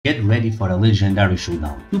ready for a legendary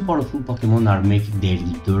showdown. Two powerful Pokémon are making their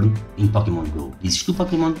return in Pokémon Go. These two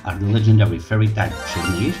Pokémon are the legendary fairy type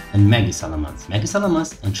Xerneas and Mega Salamance. Mega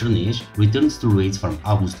Salamance and Xerneas returns to raids from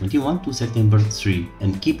August 21 to September 3,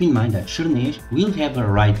 and keep in mind that Xerneas will have a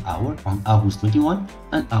raid hour on August 21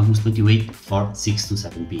 and August 28 for 6 to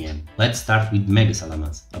 7 PM. Let's start with Mega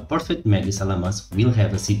Salamance. A perfect Mega Salamance will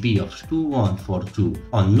have a CP of 2142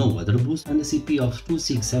 on no weather boost and a CP of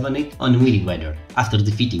 2678 on windy weather. After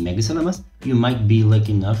defeating Mega Salamance, you might be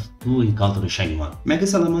lucky enough to encounter a shiny one. Mega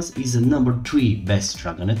Salamance is a number 3 best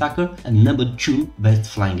dragon attacker and number 2 best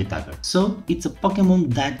flying attacker, so it's a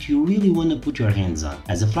Pokemon that you really wanna put your hands on.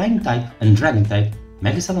 As a flying type and dragon type,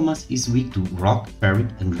 Mega Salamance is weak to Rock, Fairy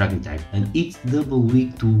and Dragon type, and it's double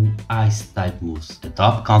weak to Ice type moves. The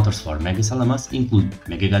top counters for Mega Salamance include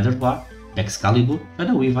Mega Gardevoir, Excalibur,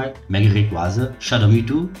 Shadow Weavile, Mega Rayquaza, Shadow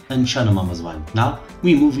Mewtwo, and Shadow Mamoswine. Now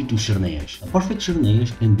we move into Xerneas. A perfect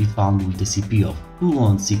Xerneas can be found with a CP of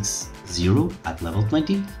 2160 at level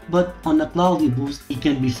 20, but on a cloudy boost it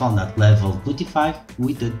can be found at level 25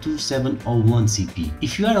 with a 2701 CP.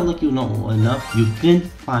 If you are lucky enough, you can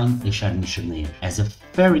find a shiny Xerneas. As a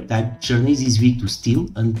fairy type, Xerneas is weak to Steel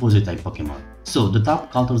and Poison type Pokemon. So the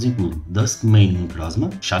top counters include Dusk Mane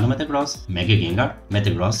Necrozma, Shadow Metagross, Mega Gengar,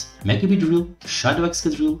 Metagross, Mega Beedrill, Shadow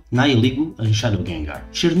Excadrill, Nihilego and Shadow Gengar.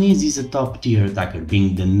 Xerneas is a top tier attacker,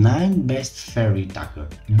 being the 9th best fairy attacker.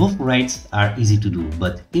 Both raids are easy to do,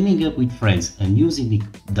 but teaming up with friends and using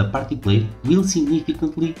the party play will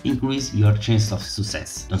significantly increase your chance of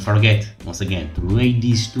success. Don't forget, once again, to raid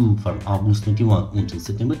these two from August 21 until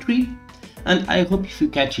September 3, and I hope if you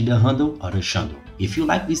catch the handle or the shandle. If you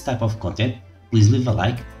like this type of content, please leave a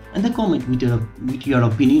like and a comment with your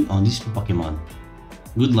opinion on these two Pokemon.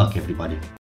 Good luck everybody!